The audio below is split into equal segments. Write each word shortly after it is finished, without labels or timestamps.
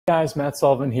Guys, Matt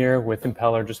Sullivan here with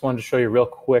Impeller. Just wanted to show you real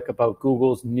quick about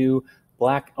Google's new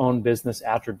Black-owned business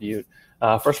attribute.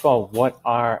 First of all, what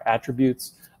are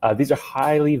attributes? These are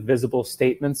highly visible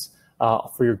statements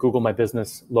for your Google My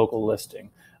Business local listing.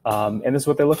 And this is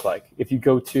what they look like. If you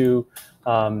go to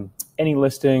any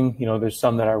listing, there's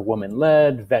some that are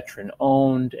woman-led,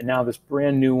 veteran-owned, and now this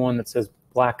brand new one that says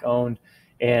Black-owned.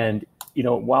 And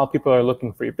while people are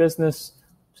looking for your business,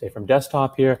 say from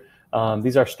desktop here,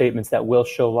 these are statements that will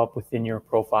show up within your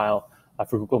profile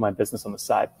for Google My Business on the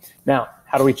side. Now,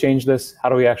 how do we change this? How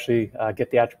do we actually get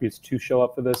the attributes to show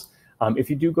up for this? If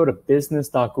you do go to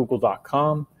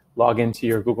business.google.com, log into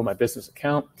your Google My Business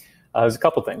account, there's a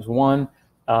couple things. One,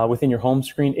 within your home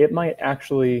screen, it might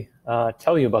actually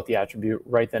tell you about the attribute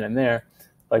right then and there,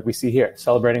 like we see here,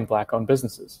 celebrating Black-owned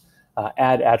businesses.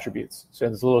 Add attributes. So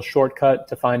there's a little shortcut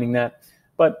to finding that.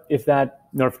 But if that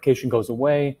notification goes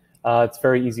away, it's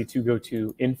very easy to go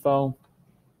to info,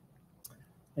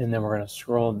 and then we're going to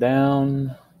scroll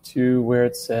down to where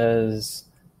it says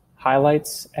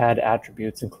highlights, add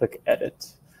attributes, and click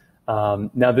edit.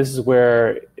 Now this is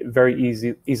where it very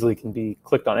easily can be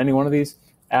clicked on any one of these,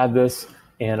 add this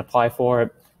and apply for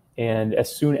it. And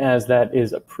as soon as that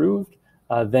is approved,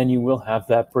 then you will have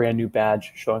that brand new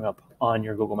badge showing up on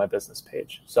your Google My Business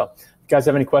page. So if you guys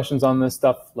have any questions on this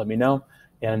stuff, let me know,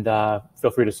 and feel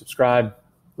free to subscribe,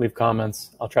 leave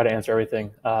comments. I'll try to answer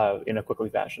everything in a quickly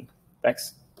fashion.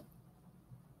 Thanks.